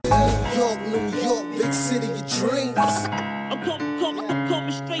York, big city of dreams. I'm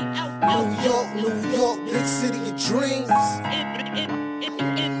coming straight out. New York, big city of dreams.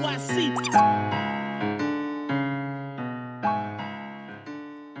 NYC.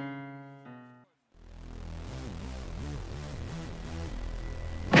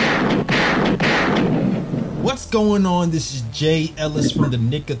 What's going on? This is J Ellis from the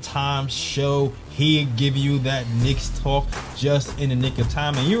Knick of Time Show. Here give you that Knicks talk just in the nick of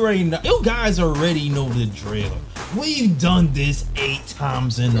time. And you guys already know the drill. We've done this 8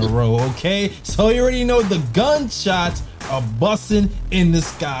 times in a row, okay? So you already know the gunshots are busting in the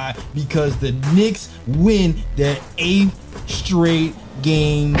sky because the Knicks win their 8th straight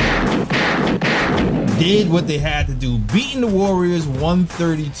game. Did what they had to do, beating the Warriors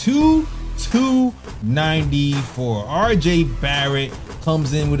 132-94. RJ Barrett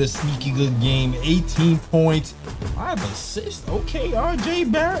comes in with a sneaky good game, 18 points, 5 assists. Okay,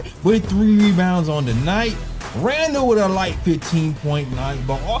 RJ Barrett with 3 rebounds on the night. Randall with a light 15-point night,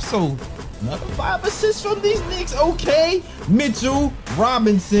 but also another 5 assists from these Knicks. Okay, Mitchell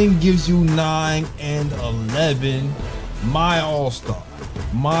Robinson gives you 9 and 11. My all-star,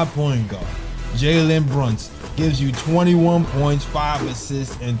 my point guard, Jalen Brunson, gives you 21 points, 5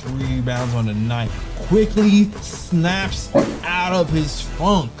 assists, and 3 rebounds on the night. Quickly snaps out of his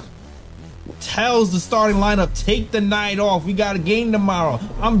funk. Tells the starting lineup, take the night off. We got a game tomorrow.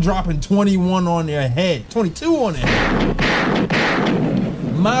 I'm dropping 21 on their head, 22 on their head.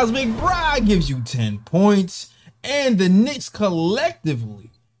 Miles McBride gives you 10 points. And the Knicks collectively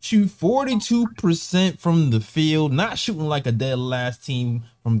shoot 42% from the field, not shooting like a dead last team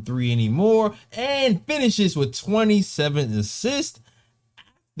from 3 anymore, and finishes with 27 assists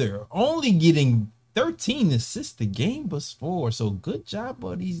after only getting 13 assists the game before. So good job,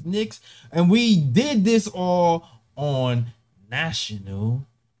 buddies, Knicks. And we did this all on national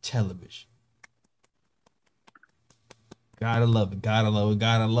television. Gotta love it, gotta love it,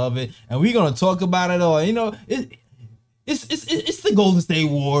 gotta love it. And we're gonna talk about it all. You know, it's the Golden State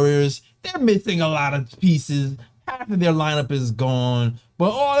Warriors. They're missing a lot of pieces. Half of their lineup is gone. But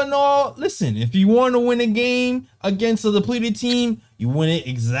all in all, listen, if you want to win a game against a depleted team, you win it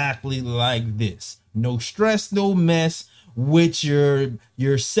exactly like this. No stress, no mess, with your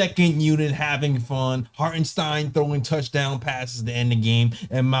second unit having fun. Hartenstein throwing touchdown passes to end the game,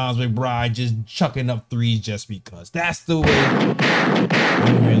 and Miles McBride just chucking up threes just because. That's the way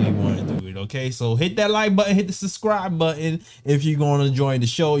you really want to do it, okay? So hit that like button, hit the subscribe button if you're going to join the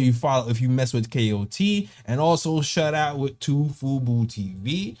show. You follow if you mess with KOT, and also shout out to Fubu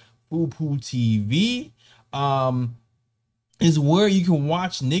TV. Fubu TV is where you can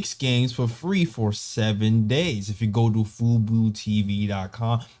watch Knicks games for free for 7 days. If you go to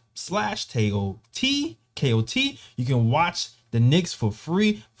FubuTV.com/KOT, you can watch the Knicks for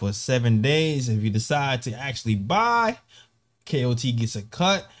free for 7 days. If you decide to actually buy, KOT gets a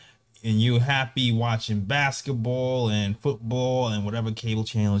cut, and you're happy watching basketball and football and whatever cable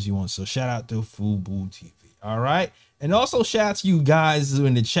channels you want. So shout out to Fubu TV. All right. And also shout out to you guys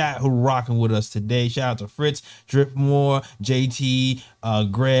in the chat who are rocking with us today. Shout out to Fritz, Dripmore, JT,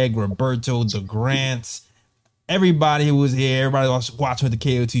 Greg, Roberto, the Grants, everybody who was here, everybody was watching with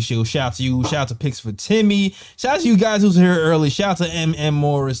the KOT show. Shout out to you. Shout out to Picks for Timmy. Shout out to you guys who's here early. Shout out to MM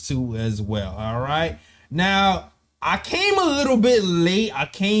Morris too as well. All right. Now, I came a little bit late. I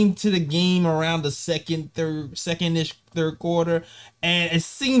came to the game around the second-ish third quarter, and it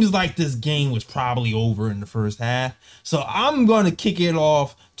seems like this game was probably over in the first half. So I'm going to kick it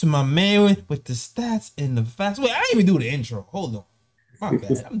off to my man with the stats and the facts. Wait, I didn't even do the intro. Hold on. My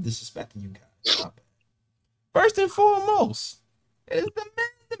bad. I'm disrespecting you guys. My bad. First and foremost, it is the man,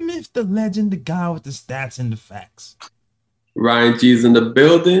 the myth, the legend, the guy with the stats and the facts. Ryan G's in the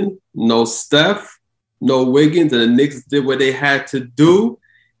building. No Steph. No Wiggins, and the Knicks did what they had to do.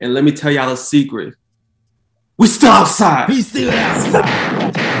 And let me tell y'all a secret. We still outside. We still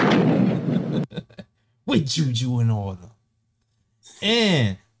outside. With Juju in order.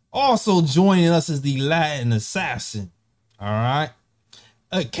 And also joining us is the Latin assassin. All right.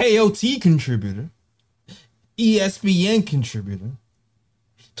 A KOT contributor. ESPN contributor.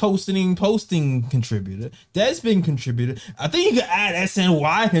 Posting contributor, Deadspin contributor. I think you can add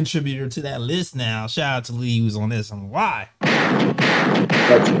SNY contributor to that list now. Shout out to Lee who's on SNY.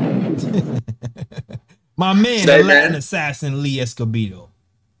 My man, the Latin assassin Lee Escobedo.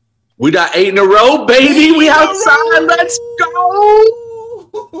 We got 8 in a row, baby. We outside. Let's go.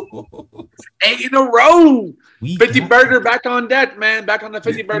 8 in a row. 50 burger back on deck, man. Back on the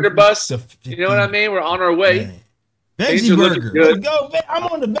 50 burger bus. You know what I mean? We're on our way. Man. Veggie burger. Let's go. I'm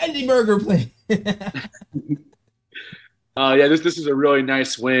on the veggie burger plate. Yeah, this is a really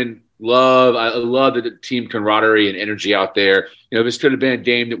nice win. I love the team camaraderie and energy out there. You know, this could have been a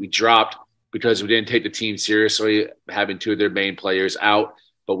game that we dropped because we didn't take the team seriously, having two of their main players out,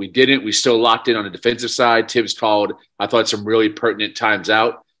 but we didn't. We still locked in on the defensive side. Tibbs called, I thought, some really pertinent times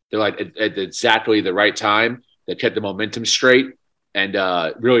out. They're like at exactly the right time. That kept the momentum straight and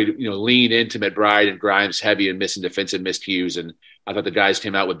really, lean into McBride and Grimes heavy and missing defensive miscues. And I thought the guys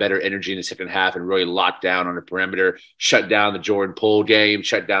came out with better energy in the second half and really locked down on the perimeter, shut down the Jordan Poole game,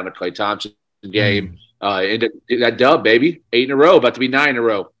 shut down the Klay Thompson game. And that dub, baby, 8 in a row, about to be 9 in a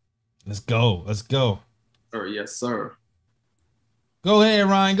row. Let's go. Yes, sir. Go ahead,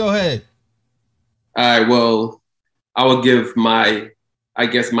 Ryan. Go ahead. All right. Well, I will give my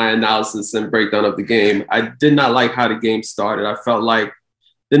analysis and breakdown of the game. I did not like how the game started. I felt like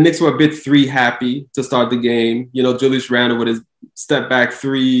the Knicks were a bit three happy to start the game. Julius Randle with his step back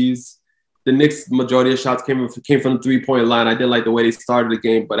threes. The Knicks majority of shots came from the 3-point line. I didn't like the way they started the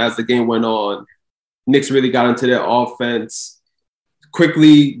game, but as the game went on, Knicks really got into their offense.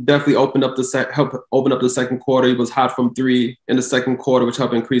 Quickly, definitely opened up the second quarter. He was hot from three in the second quarter, which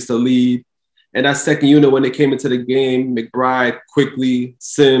helped increase the lead. And that second unit, when they came into the game, McBride, Quickly,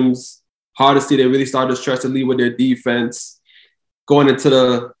 Sims, Hardesty, they really started to stretch the lead with their defense. Going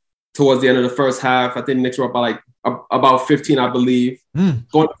into towards the end of the first half, I think the Knicks were up by about 15, I believe.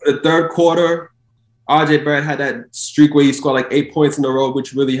 Going into the third quarter, RJ Barrett had that streak where he scored like 8 points in a row,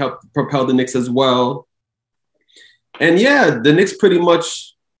 which really helped propel the Knicks as well. And yeah, the Knicks pretty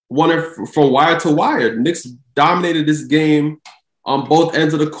much won it from wire to wire. The Knicks dominated this game on both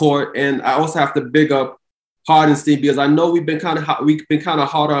ends of the court, and I also have to big up Hardenstein because I know we've been kind of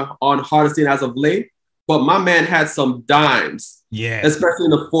harder on Hardenstein as of late, but my man had some dimes, especially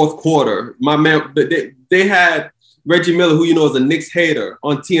in the fourth quarter. My man, they had Reggie Miller, who is a Knicks hater,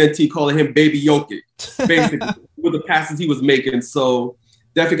 on TNT calling him Baby Jokic, basically with the passes he was making. So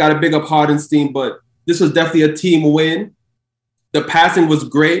definitely got to big up Hardenstein, but this was definitely a team win. The passing was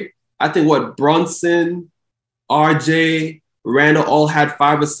great. I think Brunson, RJ, Randall all had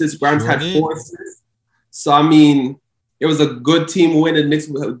 5 assists. Grimes had 4 assists. So, I mean, it was a good team win. The Knicks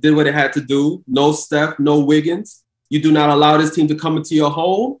did what they had to do. No Steph, no Wiggins. You do not allow this team to come into your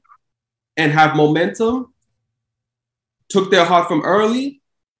home and have momentum. Took their heart from early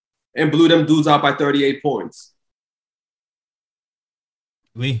and blew them dudes out by 38 points.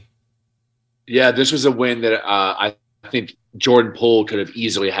 Lee? Yeah, this was a win that I think Jordan Poole could have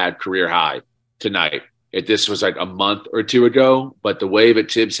easily had career high tonight. If this was like a month or two ago, but the way that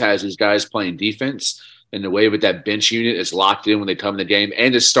Tibbs has his guys playing defense and the way that bench unit is locked in when they come in the game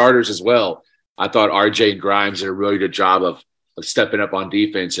and the starters as well, I thought RJ and Grimes did a really good job of stepping up on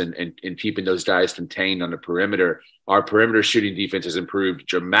defense and keeping those guys contained on the perimeter. Our perimeter shooting defense has improved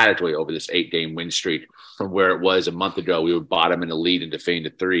dramatically over this 8-game win streak from where it was a month ago. We were bottom in the lead in defending the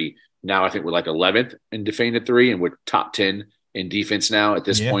three. Now I think we're like 11th in defending the three, and we're top 10 in defense now at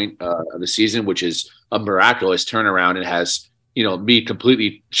this point of the season, which is a miraculous turnaround and has, me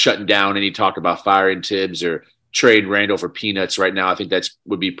completely shutting down any talk about firing Tibbs or trade Randall for peanuts right now. I think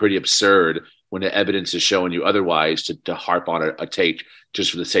would be pretty absurd when the evidence is showing you otherwise to harp on a take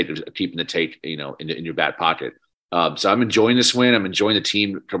just for the sake of keeping the take, in your back pocket. So I'm enjoying this win. I'm enjoying the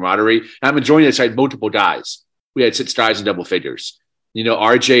team camaraderie. I'm enjoying it. I had multiple guys. We had 6 guys in double figures.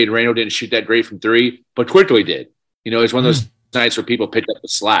 RJ and Randall didn't shoot that great from three, but Quickly did. It's one of those nights where people picked up the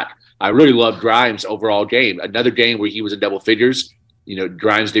slack. I really loved Grimes' overall game. Another game where he was in double figures.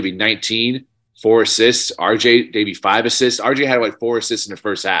 Grimes gave me 19, 4 assists. RJ gave me 5 assists. RJ had like 4 assists in the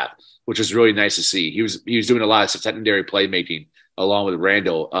first half, which was really nice to see. He was doing a lot of secondary playmaking along with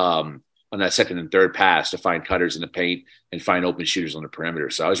Randall on that second and third pass to find cutters in the paint and find open shooters on the perimeter.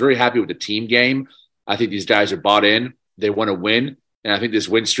 So I was really happy with the team game. I think these guys are bought in. They want to win. And I think this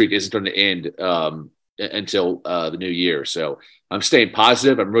win streak isn't going to end until the new year. So I'm staying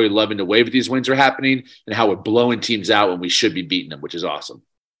positive. I'm really loving the way that these wins are happening and how we're blowing teams out when we should be beating them, which is awesome.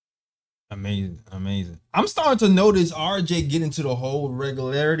 Amazing. I'm starting to notice RJ get into the whole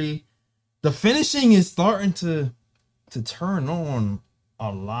regularity. The finishing is starting to turn on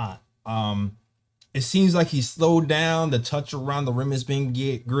a lot. It seems like he's slowed down. The touch around the rim has been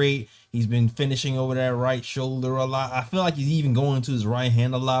great. He's been finishing over that right shoulder a lot. I feel like he's even going to his right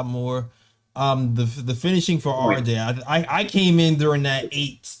hand a lot more. The finishing for RJ, I came in during that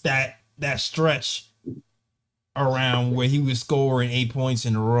that stretch around where he was scoring 8 points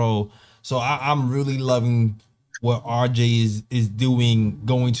in a row. So I'm really loving what RJ is doing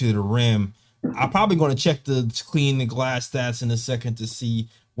going to the rim. I'm probably going to check the clean the glass stats in a second to see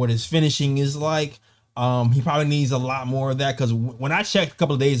what his finishing is like. He probably needs a lot more of that because when I checked a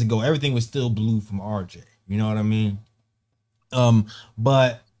couple of days ago, everything was still blue from RJ. You know what I mean?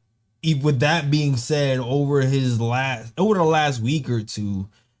 But with that being said, over the last week or two,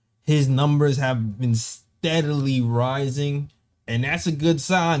 his numbers have been steadily rising, and that's a good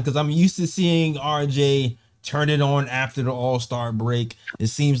sign because I'm used to seeing RJ turn it on after the All-Star break. It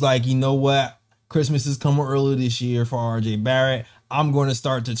seems like, you know what, Christmas is coming early this year for RJ Barrett. I'm going to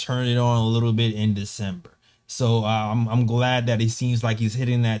start to turn it on a little bit in December. So I'm glad that it seems like he's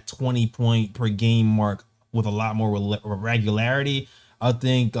hitting that 20 point per game mark with a lot more regularity. I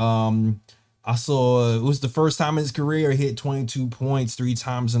think I saw it was the first time in his career he hit 22 points 3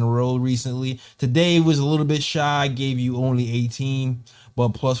 times in a row recently. Today was a little bit shy, gave you only 18, but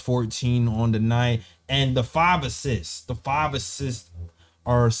plus 14 on the night. And the 5 assists. The 5 assists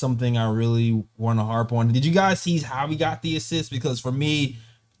are something I really want to harp on. Did you guys see how he got the assist? Because for me,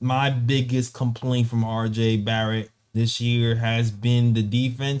 my biggest complaint from RJ Barrett this year has been the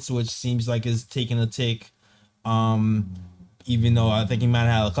defense, which seems like it's taking a tick. Even though I think he might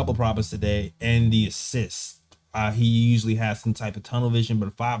have had a couple problems today, and the assists. He usually has some type of tunnel vision,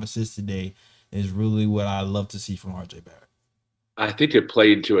 but 5 assists today is really what I love to see from RJ Barrett. I think it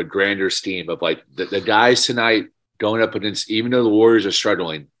played into a grander scheme of like the guys tonight going up against, even though the Warriors are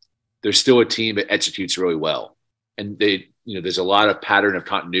struggling, they're still a team that executes really well. And there's a lot of pattern of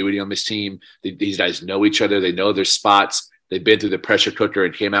continuity on this team. These guys know each other. They know their spots. They've been through the pressure cooker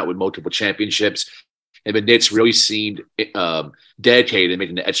and came out with multiple championships. And the Knicks really seemed dedicated to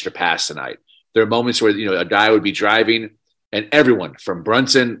making the extra pass tonight. There are moments where, a guy would be driving and everyone from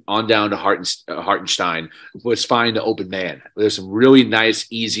Brunson on down to Hartenstein was finding the open man. There's some really nice,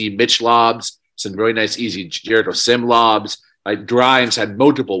 easy Mitch lobs, some really nice, easy Jericho Sim lobs. Like Grimes had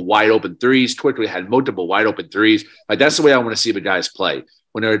multiple wide open threes. Quickly had multiple wide open threes. Like that's the way I want to see the guys play.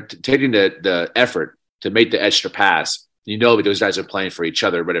 When they're taking the effort to make the extra pass, that those guys are playing for each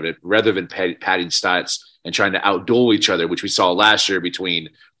other rather than padding stats and trying to outduel each other, which we saw last year between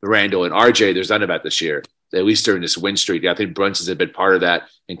Randall and RJ. There's none of that this year, at least during this win streak. I think Brunson's a bit part of that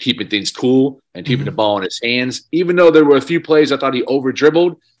and keeping things cool and keeping the ball in his hands, even though there were a few plays I thought he over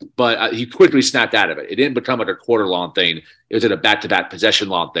dribbled, but he quickly snapped out of it. It didn't become like a quarter long thing. It was a back-to-back possession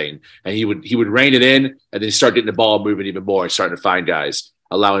long thing. And he would rein it in and then start getting the ball moving even more and starting to find guys,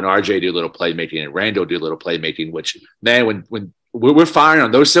 allowing RJ to do a little playmaking and Randall do a little playmaking, which, man, when we're firing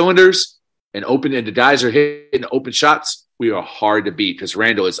on those cylinders and the guys are hitting open shots, we are hard to beat because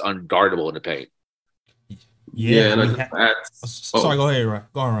Randall is unguardable in the paint. Yeah, and sorry, go ahead, Ryan.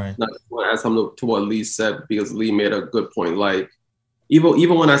 Go on, Ryan. I want to add something to what Lee said because Lee made a good point. Like,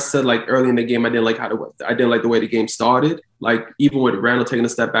 even when I said like early in the game, I didn't like the way the game started. Like even with Randall taking a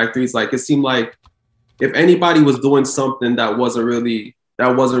step back threes, like it seemed like if anybody was doing something that wasn't really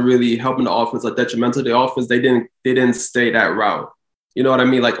helping the offense or detrimental to the offense, they didn't stay that route. You know what I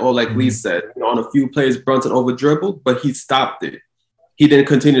mean? Like Lee said, on a few plays, Brunson over dribbled, but he stopped it. He didn't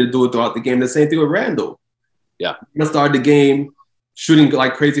continue to do it throughout the game. The same thing with Randall. Yeah, he started the game shooting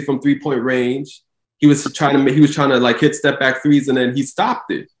like crazy from 3-point range. He was trying to like hit step back threes, and then he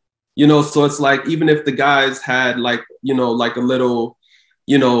stopped it. So it's like even if the guys had like like a little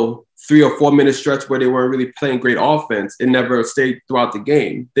 3 or 4 minute stretch where they weren't really playing great offense, it never stayed throughout the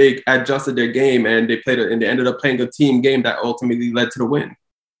game. They adjusted their game and they ended up playing a team game that ultimately led to the win.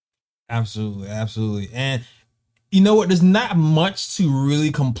 Absolutely. And you know what? There's not much to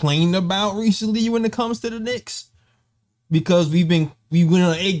really complain about recently when it comes to the Knicks because we went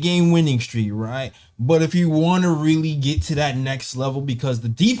on an 8-game winning streak, right? But if you want to really get to that next level, because the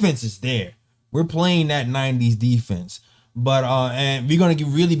defense is there, we're playing that 90s defense. But and we're going to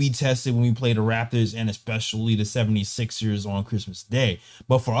really be tested when we play the Raptors and especially the 76ers on Christmas Day.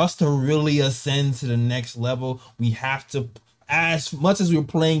 But for us to really ascend to the next level, we have to, as much as we're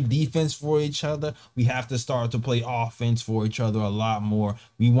playing defense for each other, we have to start to play offense for each other a lot more.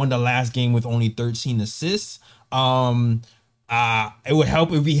 We won the last game with only 13 assists. It would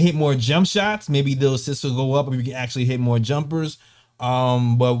help if we hit more jump shots. Maybe the assists will go up if we can actually hit more jumpers.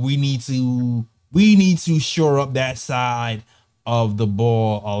 But we need to shore up that side of the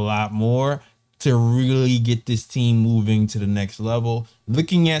ball a lot more to really get this team moving to the next level.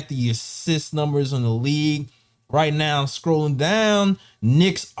 Looking at the assist numbers in the league right now, scrolling down,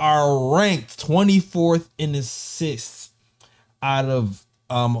 Knicks are ranked 24th in assists out of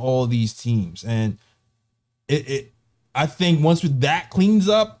all these teams. And I think once that cleans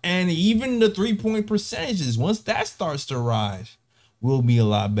up, and even the 3-point percentages, once that starts to rise, will be a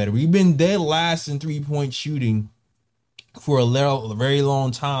lot better. We've been dead last in 3-point shooting for a very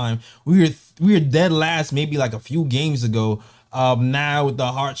long time. We were dead last maybe like a few games ago. Now with the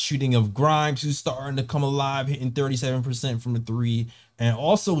hard shooting of Grimes, who's starting to come alive, hitting 37% from the 3, and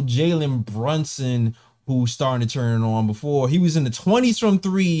also Jalen Brunson, who's starting to turn it on. Before he was in the 20s from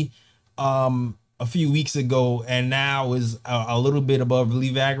 3, a few weeks ago, and now is a little bit above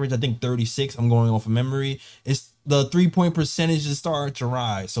league average. I think 36. I'm going off of memory. It's the 3-point percentage is starting to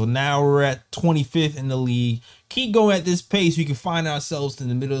rise. So now we're at 25th in the league. Keep going at this pace, we can find ourselves in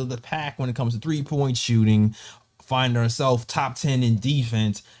the middle of the pack when it comes to 3-point shooting. Find ourselves top 10 in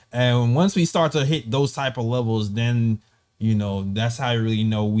defense, and once we start to hit those type of levels, then that's how you really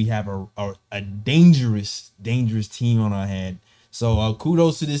know we have a dangerous team on our head. So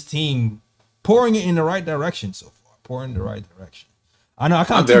kudos to this team, pouring it in the right direction so far. Pouring in the right direction. I know I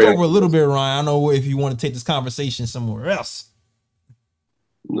kind of took over a little bit, Ryan. I know if you want to take this conversation somewhere else.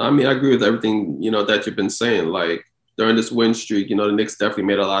 I mean, I agree with everything that you've been saying. Like during this win streak, the Knicks definitely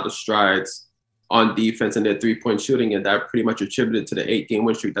made a lot of strides on defense and their 3-point shooting, and that pretty much attributed to the 8-game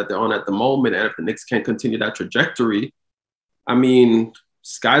win streak that they're on at the moment. And if the Knicks can't continue that trajectory, I mean,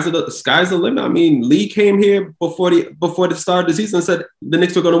 sky's the limit. I mean, Lee came here before the start of the season and said the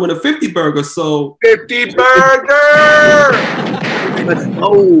Knicks were going to win a 50 burger. So 50 burger. Let's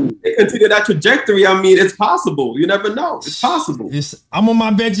go. They continue that trajectory. I mean, it's possible. You never know. It's possible. I'm on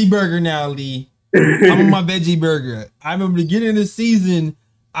my veggie burger now, Lee. I'm on my veggie burger. I remember the beginning of the season,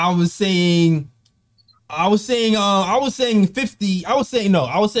 I was saying 50. I was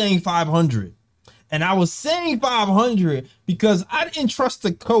saying 500. And I was saying 500 because I didn't trust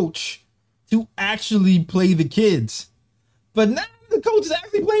the coach to actually play the kids. But now the coach is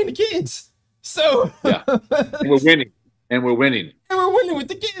actually playing the kids. So yeah. And we're winning. And we're winning with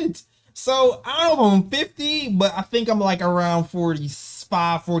the kids. So I don't know if I'm 50, but I think I'm like around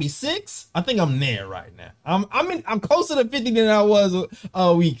 45, 46. I think I'm there right now. I'm closer to 50 than I was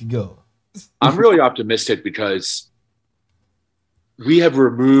a week ago. I'm really optimistic because we have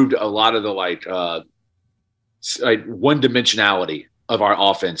removed a lot of the like one-dimensionality of our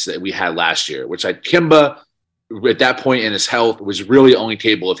offense that we had last year, which Kimba at that point in his health was really only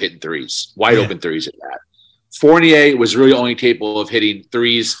capable of hitting threes, wide open threes at that. Fournier was really only capable of hitting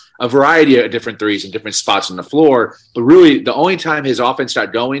threes, a variety of different threes in different spots on the floor. But really, the only time his offense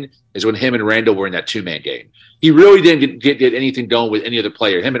got going is when him and Randall were in that two-man game. He really didn't get anything going with any other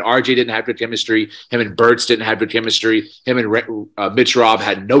player. Him and RJ didn't have good chemistry. Him and Burtz didn't have good chemistry. Him and Mitch Robb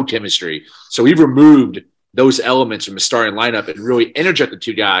had no chemistry. So we removed those elements from the starting lineup and really interjected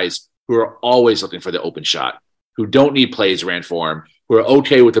two guys who are always looking for the open shot, who don't need plays ran for him, who are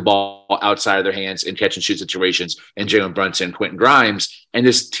okay with the ball outside of their hands in catch and shoot situations, and Jalen Brunson, Quentin Grimes. And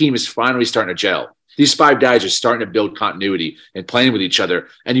this team is finally starting to gel. These five guys are starting to build continuity and playing with each other.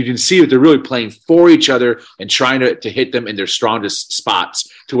 And you can see that they're really playing for each other and trying to hit them in their strongest spots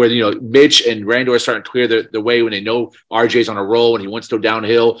to where, Mitch and Randall are starting to clear the way when they know RJ's on a roll and he wants to go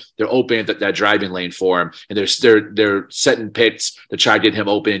downhill. They're opening that driving lane for him. And they're setting picks to try to get him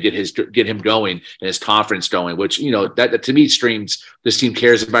open and get him going and his confidence going, which, that to me streams this team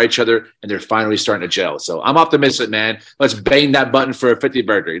cares about each other and they're finally starting to gel. So I'm optimistic, man. Let's bang that button for a 50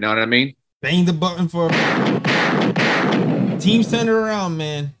 burger. You know what I mean? Bang the button for teams turning around,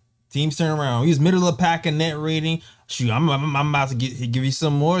 man. Teams turning around. He's middle of the pack in net rating. Shoot, I'm about to give you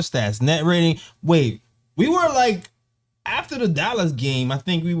some more stats. Net rating. Wait, we were like after the Dallas game. I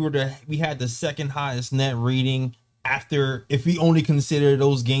think we had the second highest net rating after, if we only consider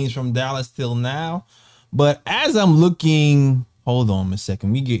those games from Dallas till now. But as I'm looking, hold on a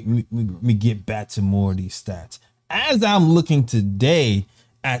second. We get back to more of these stats. As I'm looking today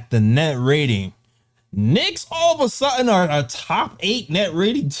at the net rating, Knicks all of a sudden are a top 8 net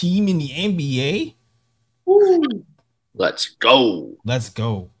rating team in the NBA. Woo. Let's go.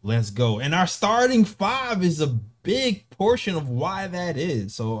 And our starting five is a big portion of why that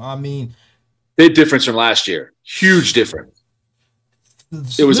is. So, I mean, big difference from last year. Huge difference.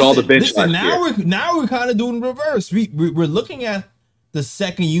 It was all the bench last year. Now we're kind of doing reverse. We're looking at the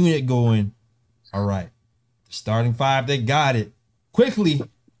second unit going, all right, starting five, they got it. Quickly,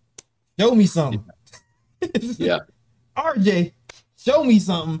 show me something. Yeah. RJ, show me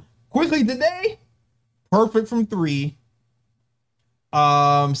something. Quickly today, perfect from 3.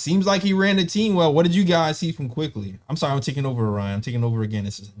 Seems like he ran the team well. What did you guys see from Quickly? I'm sorry, I'm taking over, Ryan. I'm taking over again.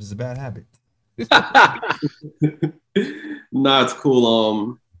 This is a bad habit. Nah, it's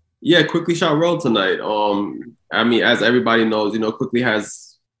cool. Quickly shot well tonight. I mean, as everybody knows, Quickly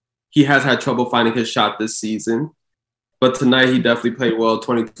has had trouble finding his shot this season. But tonight he definitely played well.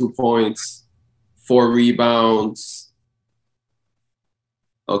 22 points, 4 rebounds.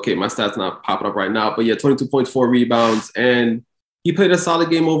 Okay, my stats not popping up right now. But yeah, 22 points, 4 rebounds. And he played a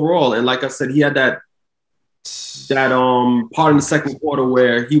solid game overall. And like I said, he had that part in the second quarter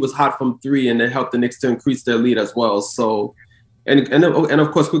where he was hot from 3 and it helped the Knicks to increase their lead as well. So, and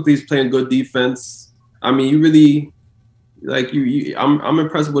of course, Quickly he's playing good defense. I mean, Like I'm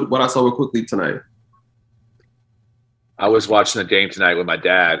impressed with what I saw with Quickly tonight. I was watching the game tonight with my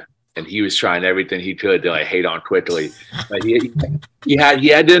dad, and he was trying everything he could to like hate on Quickly. But he had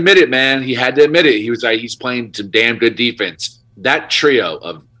to admit it, man. He had to admit it. He was like, he's playing some damn good defense. That trio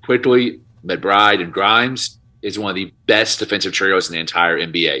of Quickly, McBride, and Grimes is one of the best defensive trios in the entire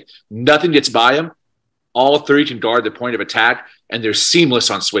NBA. Nothing gets by them. All three can guard the point of attack, and they're seamless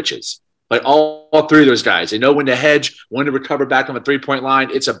on switches. Like all three of those guys, they know when to hedge, when to recover back on the three-point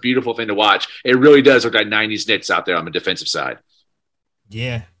line. It's a beautiful thing to watch. It really does look like 90s Knicks out there on the defensive side.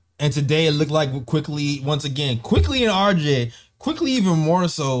 Yeah. And today it looked like Quickly, once again, Quickly and RJ, Quickly even more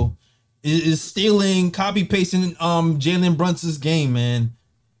so, is stealing, copy-pasting Jalen Brunson's game, man.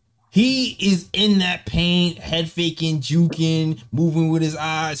 He is in that paint, head faking, juking, moving with his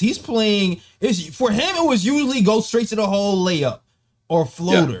eyes. He's playing. For him, it was usually go straight to the hole layup or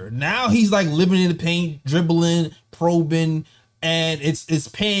floater. Yeah. Now he's like living in the paint, dribbling, probing, and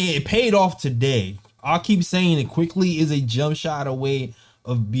it paid off today. I'll keep saying it. Quickly is a jump shot away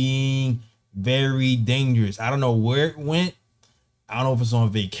of being very dangerous. I don't know where it went. I don't know if it's on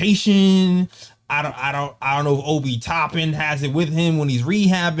vacation. I don't know if Obi Toppin has it with him when he's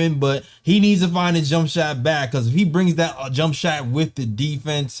rehabbing, but he needs to find his jump shot back, because if he brings that jump shot with the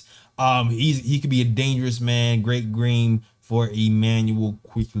defense, he could be a dangerous man. Great game for Emmanuel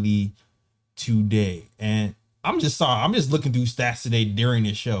Quickly today. And I'm just looking through stats today during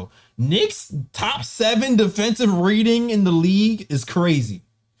this show. Knicks top 7 defensive rating in the league is crazy.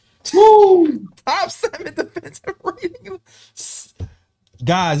 Woo! Top 7 defensive rating.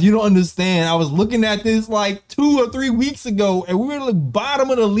 Guys, you don't understand. I was looking at this like 2 or 3 weeks ago, and we were like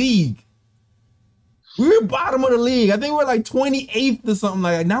bottom of the league. We were bottom of the league. I think we're like 28th or something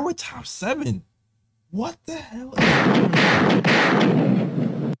like that. Now we're top 7. What the hell is going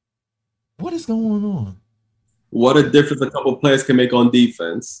on? What is going on? What a difference a couple players can make on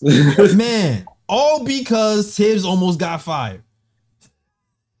defense. Man, all because Tibbs almost got fired.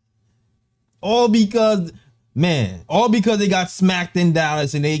 All because they got smacked in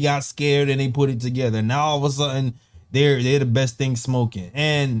Dallas and they got scared and they put it together. Now all of a sudden they're the best thing smoking.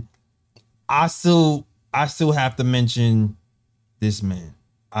 And I still have to mention this man.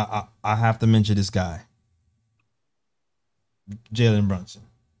 I have to mention this guy, Jalen Brunson.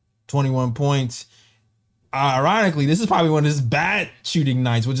 21 points. Ironically, this is probably one of his bad shooting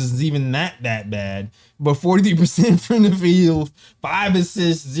nights, which is even that bad. But 43% from the field, 5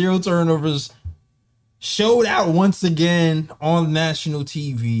 assists, 0 turnovers. Showed out once again on national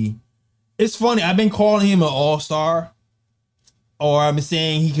TV. It's funny. I've been calling him an all-star, or I've been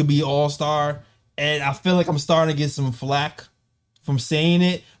saying he could be all-star, and I feel like I'm starting to get some flack from saying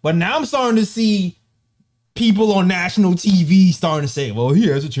it. But now I'm starting to see people on national TV starting to say, well, he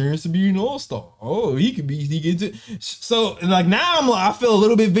has a chance to be an all-star. Oh, he gets it. So like now I feel a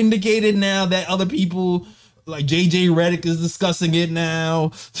little bit vindicated now that other people like JJ Redick is discussing it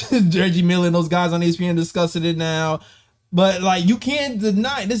now. Reggie Miller and those guys on ESPN discussing it now. But like you can't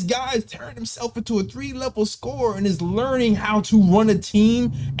deny this guy is turning himself into a 3-level scorer and is learning how to run a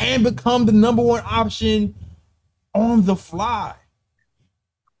team and become the number 1 option on the fly.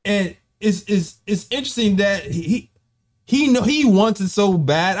 And it's interesting that he wants it so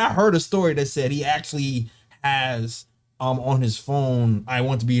bad. I heard a story that said he actually has on his phone, I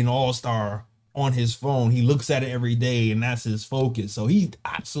want to be an all-star on his phone. He looks at it every day and that's his focus. So he's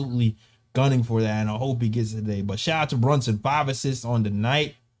absolutely gunning for that, and I hope he gets it today. But shout out to Brunson, 5 assists on the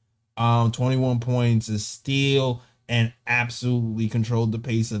night, 21 points, a steal, and absolutely controlled the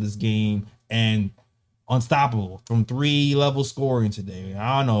pace of this game and unstoppable from 3-level scoring today.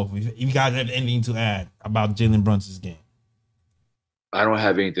 I don't know if you guys have anything to add about Jalen Brunson's game. I don't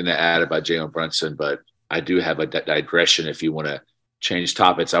have anything to add about Jalen Brunson, but I do have a digression if you want to change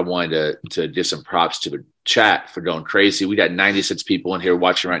topics. I wanted to give some props to the chat for going crazy. We got 96 people in here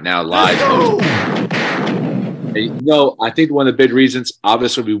watching right now live. I think one of the big reasons,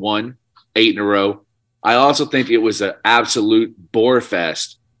 obviously we won 8 in a row. I also think it was an absolute bore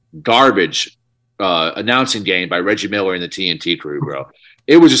fest, garbage announcing game by Reggie Miller and the TNT crew, bro.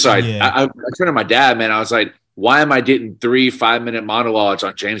 It was just like, yeah. I turned to my dad, man. I was like, why am I getting 3 5-minute monologues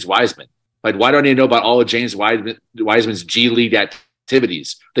on James Wiseman? Like, why don't I know about all of James Wiseman's G League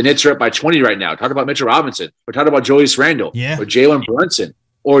activities? The Knicks are up by 20 right now. Talk about Mitchell Robinson. We're talking about Julius Randle or Jalen Brunson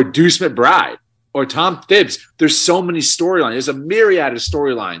or Deuce McBride or Tom Thibbs. There's so many storylines. There's a myriad of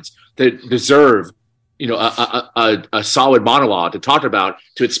storylines that deserve, a solid monologue to talk about,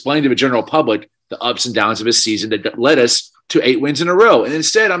 to explain to the general public the ups and downs of his season that led us to 8 wins in a row. And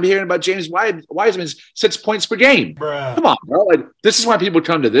instead, I'm hearing about James Wiseman's 6 points per game. Bruh. Come on, bro. Like, this is why people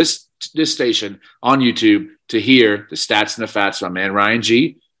come to this station on YouTube to hear the stats and the facts from my man Ryan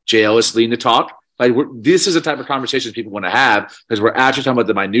G, J Ellis leading the talk. Like, this is the type of conversations people want to have because we're actually talking about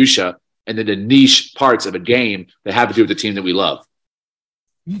the minutia and then the niche parts of a game that have to do with the team that we love.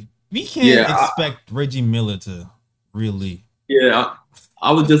 We can't expect Reggie Miller to really. Yeah,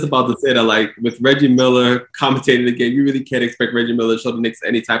 I was just about to say that, like, with Reggie Miller commentating the game, you really can't expect Reggie Miller to show the Knicks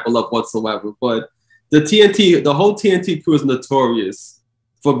any type of love whatsoever. But the whole TNT crew is notorious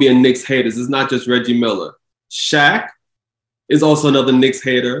for being Knicks haters. It's not just Reggie Miller. Shaq is also another Knicks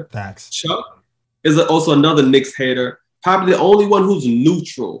hater. Facts. Chuck is also another Knicks hater. Probably the only one who's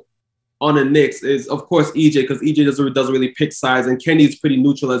neutral on the Knicks is, of course, EJ, because EJ doesn't really pick sides, and Kenny's pretty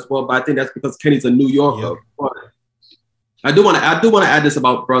neutral as well. But I think that's because Kenny's a New Yorker. Yep. I do want to add this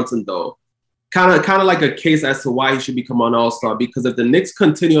about Brunson though, kind of like a case as to why he should become an All-Star. Because if the Knicks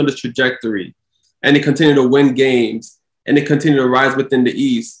continue on this trajectory, and they continue to win games, and they continue to rise within the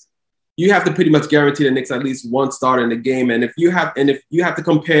East, you have to pretty much guarantee the Knicks at least one starter in the game. And if you have to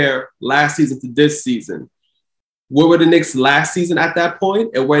compare last season to this season, where were the Knicks last season at that point,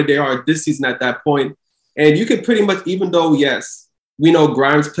 and where they are this season at that point? And you could pretty much, even though yes, we know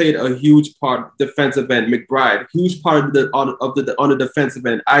Grimes played a huge part defensive end, McBride, huge part on the defensive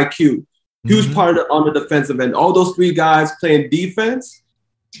end, IQ, huge part on the defensive end. All those three guys playing defense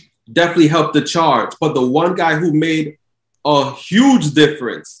definitely helped the charge. But the one guy who made a huge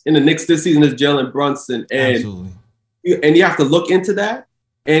difference in the Knicks this season is Jalen Brunson. And you have to look into that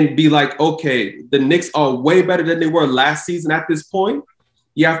and be like, okay, the Knicks are way better than they were last season at this point.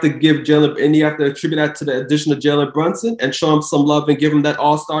 You have to give Jalen, and you have to attribute that to the addition of Jalen Brunson and show him some love and give him that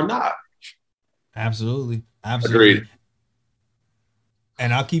all-star nod. Absolutely. Agreed.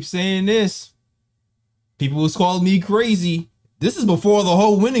 And I'll keep saying this. People was calling me crazy. This is before the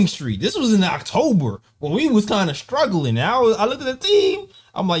whole winning streak. This was in October when we was kind of struggling. I looked at the team.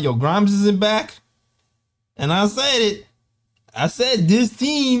 I'm like, yo, Grimes isn't back. And I said it. I said this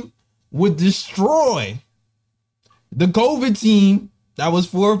team would destroy the COVID team that was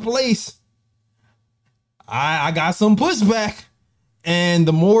fourth place. I got some pushback. And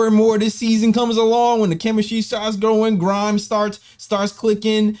the more and more this season comes along, when the chemistry starts growing, Grimes starts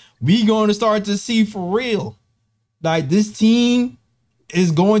clicking, we going to start to see for real. Like, this team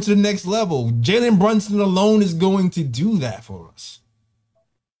is going to the next level. Jalen Brunson alone is going to do that for us.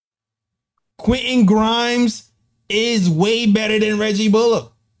 Quentin Grimes is way better than Reggie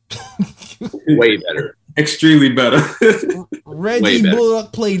Bullock. Way better. Extremely better. Reggie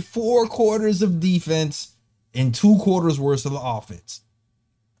Bullock played 4 quarters of defense and 2 quarters worth of offense.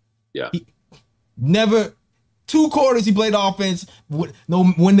 Yeah. Never 2 quarters he played offense. No,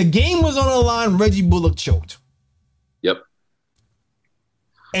 when the game was on the line, Reggie Bullock choked. Yep.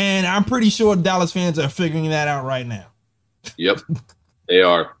 And I'm pretty sure Dallas fans are figuring that out right now. Yep. They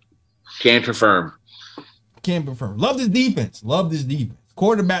are. Can confirm. Love this defense.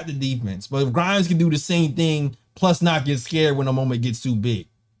 Quarterback the defense. But if Grimes can do the same thing, plus not get scared when the moment gets too big.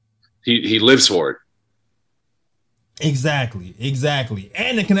 He lives for it. Exactly.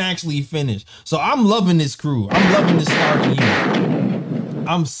 And it can actually finish. So I'm loving this crew. I'm loving this starting unit.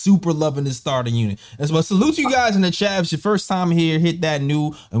 I'm super loving this starting unit. And so salute you guys in the chat. If it's your first time here, hit that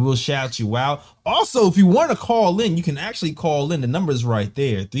new and we'll shout you out. Also, if you want to call in, you can actually call in. The number is right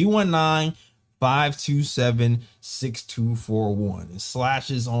there. 319-527-6241. It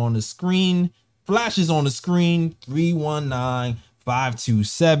flashes on the screen.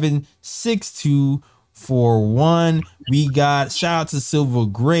 319-527-6241. We got shout out to Silver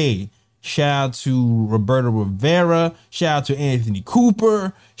Gray. Shout out to Roberto Rivera. Shout out to Anthony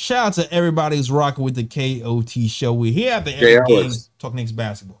Cooper. Shout out to everybody who's rocking with the KOT show. We're here at the end of the game talking Knicks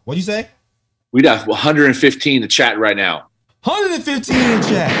basketball. What'd you say? We got 115 in the chat right now. 115 in the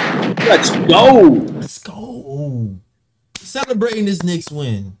chat. Let's go. Celebrating this Knicks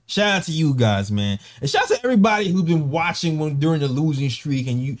win. Shout out to you guys, man. And shout out to everybody who's been watching during the losing streak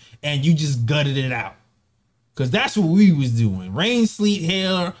and you just gutted it out. Because that's what we was doing. Rain, sleet,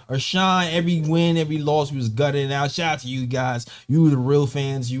 hail, or shine. Every win, every loss, we was gutting it out. Shout out to you guys. You were the real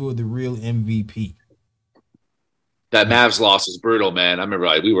fans. You were the real MVP. That Mavs loss was brutal, man. I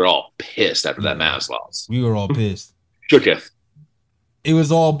remember we were all pissed after that Mavs loss. We were all pissed. Shooketh. It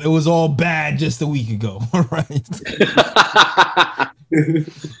was all bad just a week ago, right?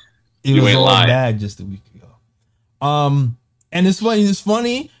 It was all bad just a week ago. And it's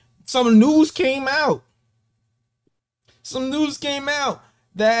funny. Some news came out.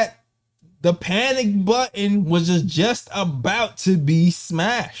 That the panic button was just about to be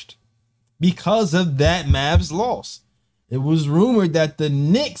smashed. because of that Mavs loss. It was rumored that the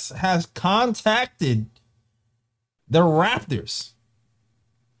Knicks has contacted the Raptors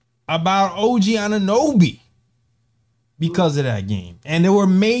about OG Anunoby because of that game. And there were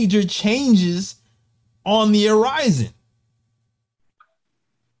major changes on the horizon.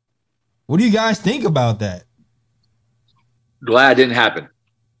 What do you guys think about that? Glad it didn't happen.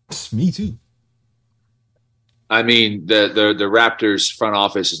 Me too. I mean, the Raptors front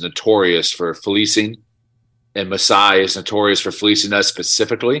office is notorious for fleecing, and Masai is notorious for fleecing us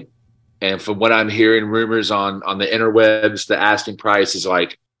specifically. And from what I'm hearing, rumors on the interwebs, the asking price is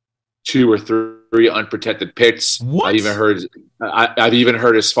like 2 or 3 unprotected picks. What? I've even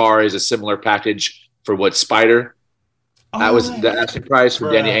heard as far as a similar package for what Spider. That was the asking price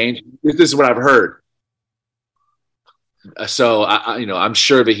for Danny Ainge. This is what I've heard. So I'm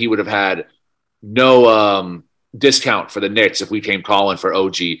sure that he would have had no discount for the Knicks if we came calling for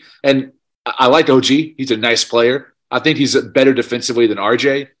OG. And I like OG. He's a nice player. I think he's better defensively than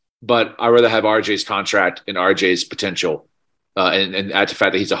RJ, but I'd rather have RJ's contract and RJ's potential and add to the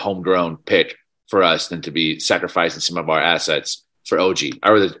fact that he's a homegrown pick for us than to be sacrificing some of our assets for OG.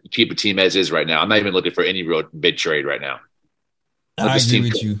 I'd rather keep a team as is right now. I'm not even looking for any real big trade right now. I agree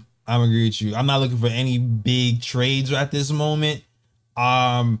with you. I'm not looking for any big trades at this moment.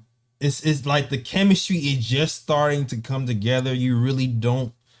 It's like the chemistry is just starting to come together. You really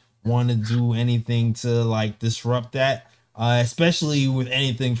don't want to do anything to like disrupt that, especially with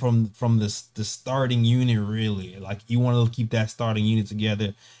anything from the starting unit. Really, like you want to keep that starting unit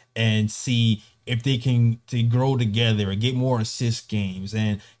together and see if they can grow together and get more assist games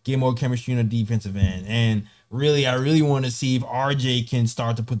and get more chemistry on the defensive end. And really, I really want to see if RJ can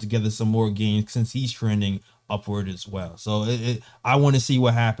start to put together some more games since he's trending upward as well. So I want to see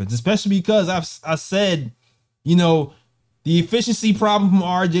what happens, especially because I said, the efficiency problem from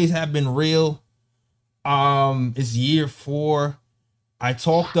RJ's have been real. It's year 4. I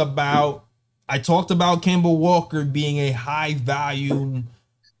talked about Kemba Walker being a high value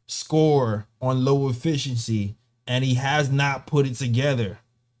scorer on low efficiency, and he has not put it together.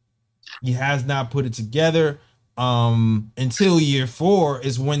 Until year 4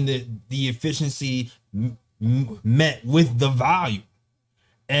 is when the efficiency met with the value.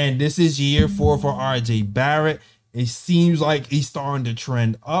 And this is year 4 for RJ Barrett. It seems like he's starting to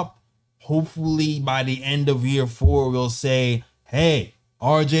trend up. Hopefully by the end of year 4, we'll say, hey,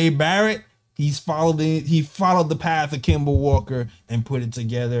 RJ Barrett, he followed the path of Kemba Walker and put it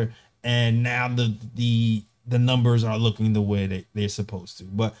together. And now the numbers are looking the way they're supposed to.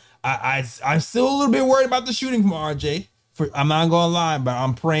 But I'm still a little bit worried about the shooting from RJ. I'm not gonna lie, but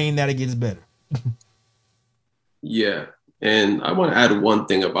I'm praying that it gets better. Yeah, and I want to add one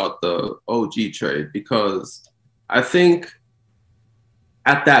thing about the OG trade, because I think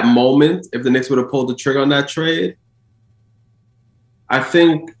at that moment, if the Knicks would have pulled the trigger on that trade, I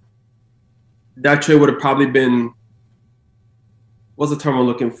think that trade would have probably been, what's the term I'm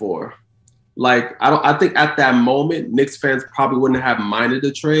looking for? Like, I think at that moment, Knicks fans probably wouldn't have minded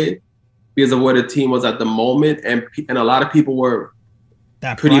the trade because of where the team was at the moment. And a lot of people were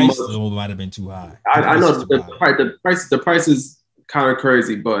that pretty price much, might have been too high. I know the price is kind of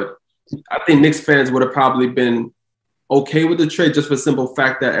crazy, but I think Knicks fans would have probably been okay with the trade just for the simple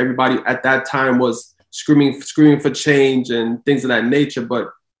fact that everybody at that time was screaming for change and things of that nature. But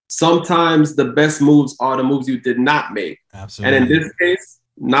sometimes the best moves are the moves you did not make. Absolutely. And in this case,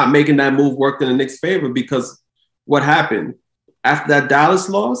 not making that move worked in the Knicks' favor, because what happened? After that Dallas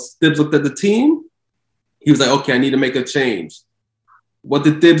loss, Thibs looked at the team. He was like, okay, I need to make a change. What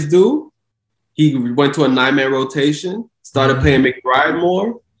did Thibs do? He went to a 9-man rotation, started playing McBride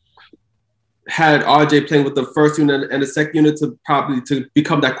more, had RJ playing with the first unit and the second unit to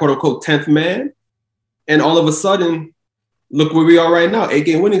become that quote-unquote 10th man. And all of a sudden, look where we are right now,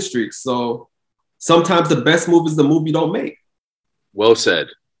 8-game winning streak. So sometimes the best move is the move you don't make. Well said.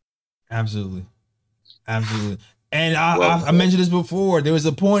 Absolutely. And I mentioned this before. There was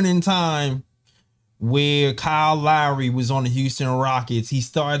a point in time where Kyle Lowry was on the Houston Rockets. He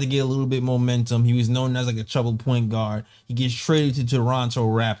started to get a little bit momentum. He was known as like a troubled point guard. He gets traded to Toronto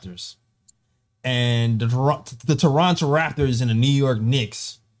Raptors. And the Toronto Raptors and the New York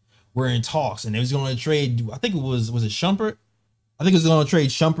Knicks were in talks. And they was going to trade, I think it was it Shumpert? I think it was going to trade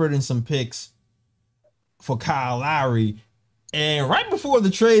Shumpert and some picks for Kyle Lowry. And right before the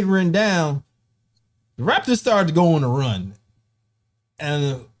trade went down, the Raptors started to go on a run.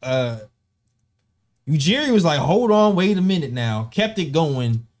 And Ujiri was like, hold on, wait a minute now. Kept it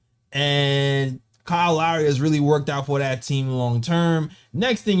going. And Kyle Lowry has really worked out for that team long term.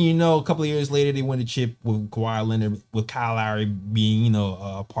 Next thing you know, a couple of years later, they win the chip with Kawhi Leonard, with Kyle Lowry being,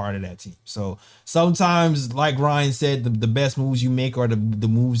 a part of that team. So sometimes, like Ryan said, the best moves you make are the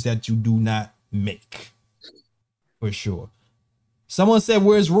moves that you do not make. For sure. Someone said,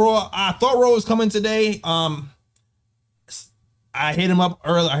 "Where's Raw?" I thought Raw was coming today. I hit him up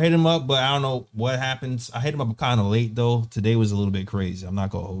early. I hit him up, but I don't know what happens. I hit him up kind of late though. Today was a little bit crazy. I'm not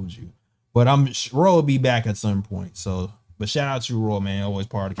gonna hold you, but Raw will be back at some point. So, but shout out to Raw, man. Always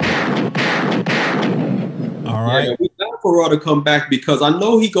part of the game. All right. Yeah, we dying for Raw to come back because I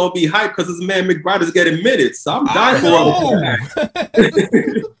know he gonna be hyped because his man McBride is getting minutes. So I'm dying for Raw to come back.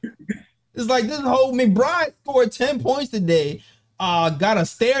 It's like this whole McBride scored 10 points today. Got a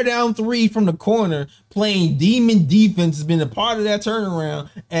stare down 3 from the corner, playing demon defense, has been a part of that turnaround.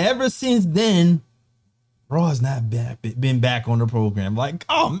 And ever since then, Raw has not been back on the program. Like,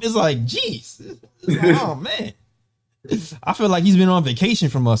 it's like, geez. It's like, oh, man. I feel like he's been on vacation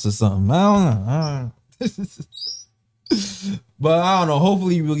from us or something. I don't know. But I don't know.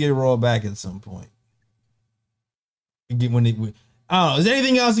 Hopefully we'll get Raw back at some point. I don't know. Is there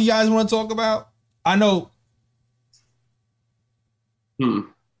anything else you guys want to talk about? I know.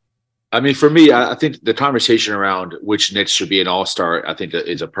 I mean, for me, I think the conversation around which Knicks should be an all-star, I think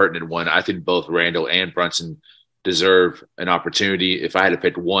is a pertinent one. I think both Randall and Brunson deserve an opportunity. If I had to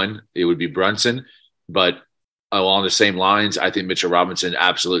pick one, it would be Brunson. But along the same lines, I think Mitchell Robinson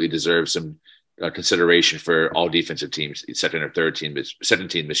absolutely deserves some consideration for all defensive teams,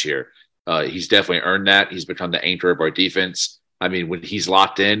 second team this year. He's definitely earned that. He's become the anchor of our defense. I mean, when he's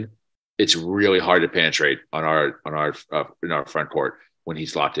locked in, it's really hard to penetrate on our in our front court. When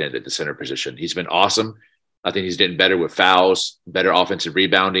he's locked in at the center position, he's been awesome. I think he's getting better with fouls, better offensive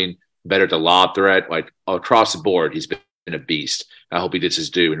rebounding, better at the lob threat. Like across the board, he's been a beast. I hope he gets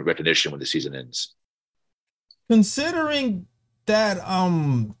his due in recognition when the season ends. Considering that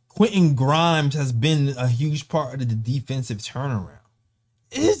Quentin Grimes has been a huge part of the defensive turnaround,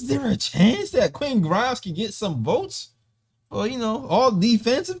 is there a chance that Quentin Grimes can get some votes for, all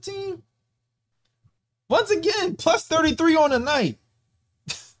defensive team? Once again, plus 33 on the night.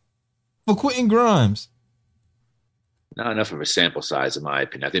 For Quentin Grimes. Not enough of a sample size, in my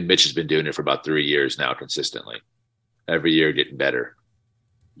opinion. I think Mitch has been doing it for about 3 years now consistently. Every year getting better.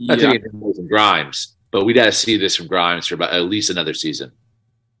 Yeah. I think it's more than Grimes, but we got to see this from Grimes for about at least another season.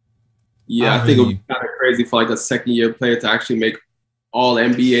 Yeah, I think it would be kind of crazy for like a second-year player to actually make all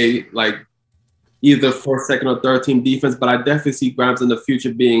NBA, like either first, second, or third team defense. But I definitely see Grimes in the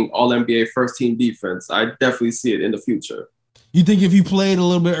future being all NBA first team defense. I definitely see it in the future. You think if he played a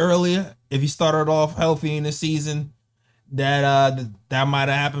little bit earlier, if he started off healthy in the season, that might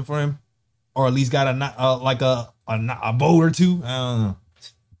have happened for him, or at least got a vote or two? I don't know.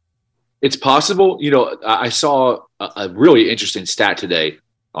 It's possible. I saw a really interesting stat today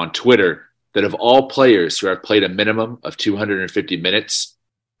on Twitter that of all players who have played a minimum of 250 minutes,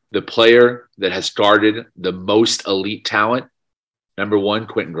 the player that has guarded the most elite talent, number 1,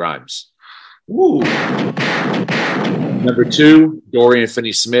 Quentin Grimes. Ooh. Number 2, Dorian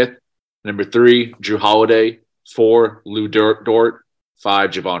Finney-Smith. Number 3, Drew Holiday. 4, Lou Dort. 5,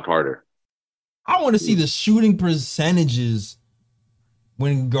 Javon Carter. I want to see the shooting percentages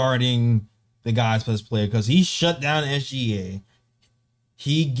when guarding the guy's best player, because he shut down SGA.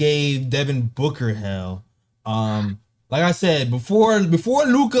 He gave Devin Booker hell. Like I said, before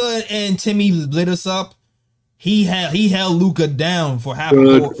Luka and Timmy lit us up, he held Luka down for half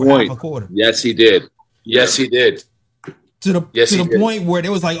a quarter. Yes, he did. Yes, he did. To the point where they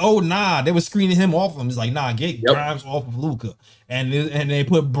was like, oh nah, they were screening him off of him. It's like, nah, get Grimes off of Luka, and they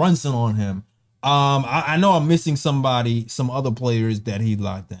put Brunson on him. I know I'm missing some other players that he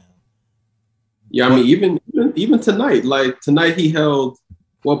locked down. Yeah, I mean, even tonight, he held.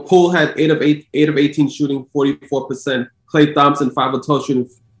 Well, Poole had 8 of 18 shooting, 44%. Klay Thompson 5 of 12 shooting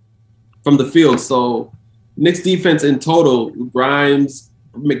from the field. So Knicks defense in total, Grimes,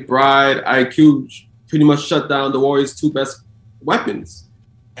 McBride, IQ pretty much shut down the Warriors' 2 best weapons.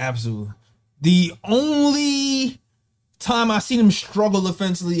 Absolutely. The only time I seen him struggle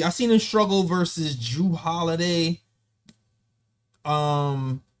offensively, I seen him struggle versus Drew Holiday.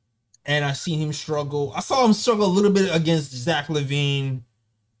 And I seen him struggle. I saw him struggle a little bit against Zach LaVine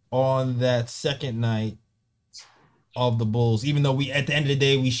on that second night of the Bulls, even though at the end of the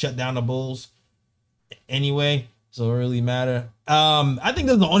day we shut down the Bulls anyway, so it really matter. I think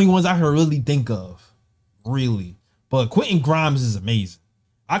those are the only ones I can really think of, really. But Quentin Grimes is amazing.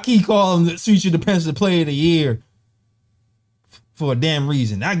 I keep calling him the future defensive player of the year for a damn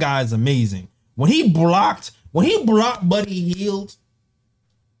reason. That guy is amazing. When he blocked Buddy Hield,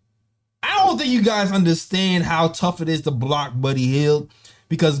 I don't think you guys understand how tough it is to block Buddy Hield,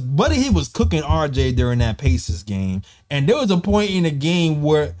 because Buddy Hield was cooking RJ during that Pacers game. And there was a point in the game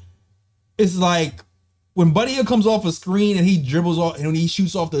where it's like when Buddy Hield comes off a screen and he dribbles off, and when he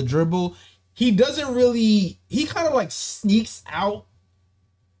shoots off the dribble, he kind of like sneaks out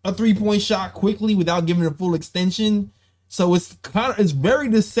a 3-point shot quickly without giving a full extension. So it's very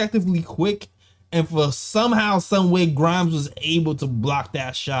deceptively quick. And for somehow, some way, Grimes was able to block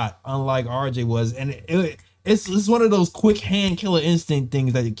that shot, unlike RJ was. And it's one of those quick hand killer instinct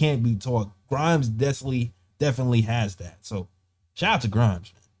things that it can't be taught. Grimes definitely has that. So shout out to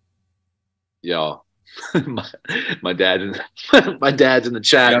Grimes. Y'all, my dad's in the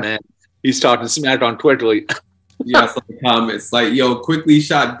chat, man. He's talking smack on Quickly. Yeah, some comments like, "Yo, Quickly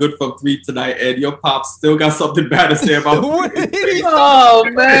shot good from 3 tonight, and your pop still got something bad to say about." Oh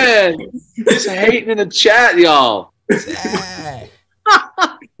man, he's hating in the chat, y'all.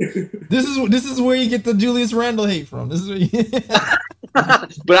 This is where you get the Julius Randle hate from. This is where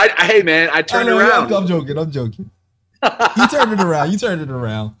But hey man, I turned around. I'm joking. You turned it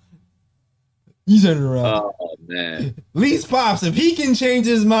around. Oh man, Lee's pops. If he can change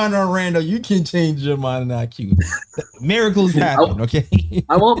his mind on Randall, you can change your mind on IQ. Miracles happen, okay?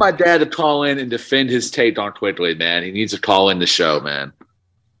 I want my dad to call in and defend his take on Quickly, man. He needs to call in the show, man.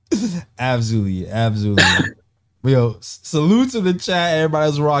 Absolutely. Yo, salute to the chat.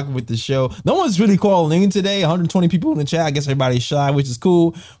 Everybody's rocking with the show. No one's really calling in today. 120 people in the chat. I guess everybody's shy, which is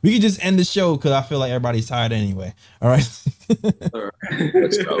cool. We can just end the show because I feel like everybody's tired anyway. All right.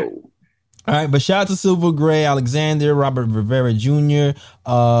 Let's go. All right, but shout out to Silver Gray, Alexander, Robert Rivera Jr.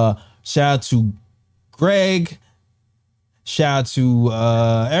 Shout out to Greg. Shout out to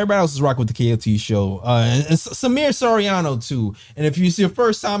everybody else is rocking with the KOT show. And Samir Soriano too. And if it's your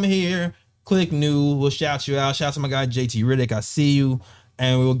first time here, click new. We'll shout you out. Shout out to my guy JT Riddick. I see you,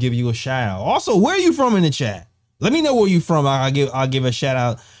 and we'll give you a shout out. Also, where are you from in the chat? Let me know where you from. I'll give a shout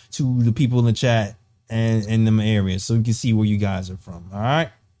out to the people in the chat and in them areas so we can see where you guys are from.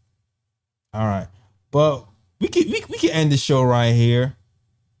 All right, but we can end the show right here.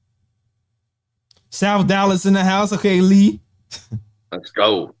 South Dallas in the house, okay, Lee. Let's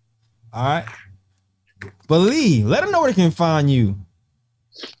go. All right, but Lee, let them know where they can find you.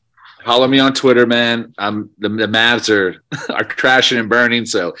 Follow me on Twitter, man. The Mavs are crashing and burning,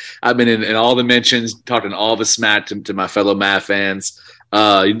 so I've been in all the mentions, talking all the smack to my fellow Mav fans.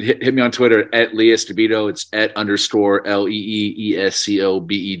 Hit me on Twitter at Lee Escobedo. It's at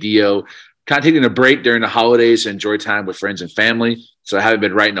 _LEEESCOBEDO. Kind of taking a break during the holidays to enjoy time with friends and family. So I haven't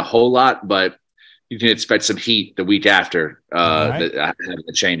been writing a whole lot, but you can expect some heat the week after that I have in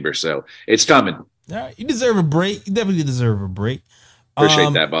the chamber. So it's coming. All right. You deserve a break. You definitely deserve a break.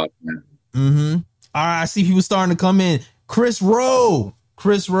 Appreciate that, Bob. Mm-hmm. All right. I see people starting to come in. Chris Rowe,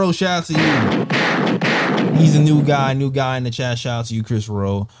 shout out to you. He's a new guy in the chat. Shout out to you, Chris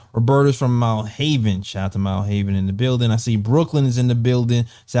Rowe. Roberta's from Mount Haven. Shout out to Mount Haven in the building. I see Brooklyn is in the building.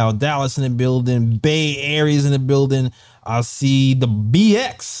 South Dallas in the building. Bay Area is in the building. I see the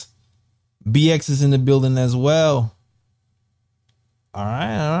BX. BX is in the building as well. All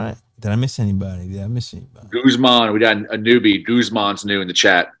right. Did I miss anybody? Guzman, we got a newbie. Guzman's new in the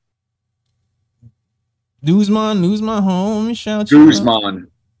chat. Guzman home. Shout out to Guzman.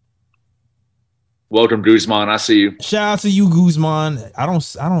 Welcome, Guzman. I see you. Shout out to you, Guzman. I don't.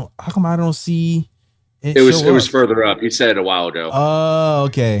 How come I don't see it? It was further up. You said it a while ago. Oh,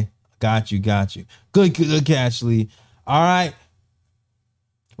 okay. Got you. Good catch, Lee. All right,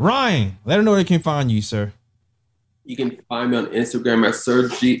 Ryan. Let her know where they can find you, sir. You can find me on Instagram at Sir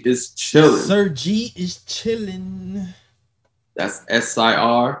G is chilling. Sir G is chilling. That's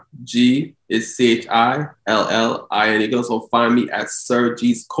SIRG is CHILLIN. You can also find me at Sir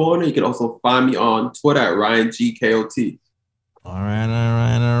G's Corner. You can also find me on Twitter at RyanGKOT. All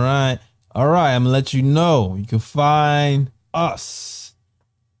right. I'm gonna let you know. You can find us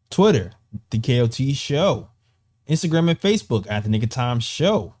Twitter, the KOT Show, Instagram and Facebook at the Knick of Time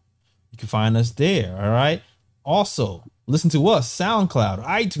Show. You can find us there. All right. Also, listen to us SoundCloud,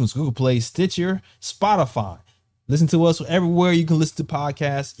 iTunes, Google Play, Stitcher, Spotify. Listen to us everywhere you can listen to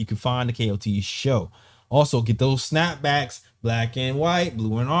podcasts. You can find the KOT Show. Also, get those snapbacks, black and white,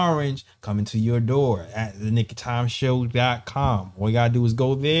 blue and orange, coming to your door at thenickoftimeshow.com. All you got to do is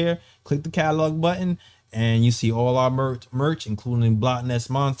go there, click the catalog button, and you see all our merch, including Block Nest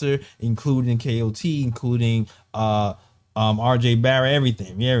Monster, including KOT, including RJ Barrett,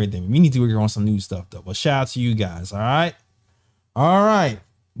 everything. We need to work on some new stuff, though. But shout out to you guys, all right? All right.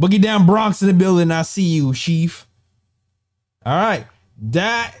 Boogie Down Bronx in the building. I see you, Chief. All right.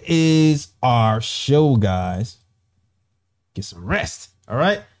 That is our show, guys. Get some rest. All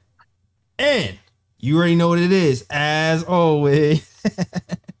right. And you already know what it is, as always.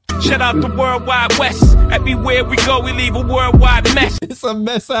 Shout out to Worldwide West. Everywhere we go, we leave a worldwide mess. It's a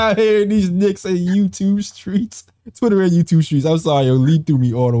mess out here in these Knicks and YouTube streets. Twitter and YouTube streets. I'm sorry, yo. Lead through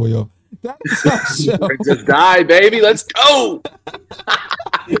me all the way up. That's our show. Just die, baby. Let's go.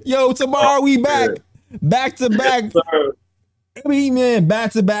 Yo, tomorrow we back. Back to back. I mean, man,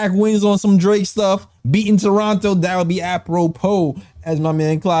 back to back wins on some Drake stuff. Beating Toronto, that would be apropos, as my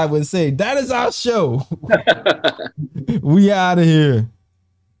man Clyde would say. That is our show. We out of here.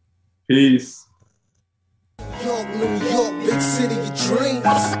 Peace. York, New York, big city of dreams.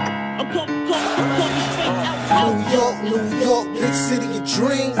 I'm coming straight out. New York, big city of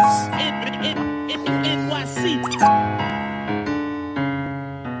dreams. NYC.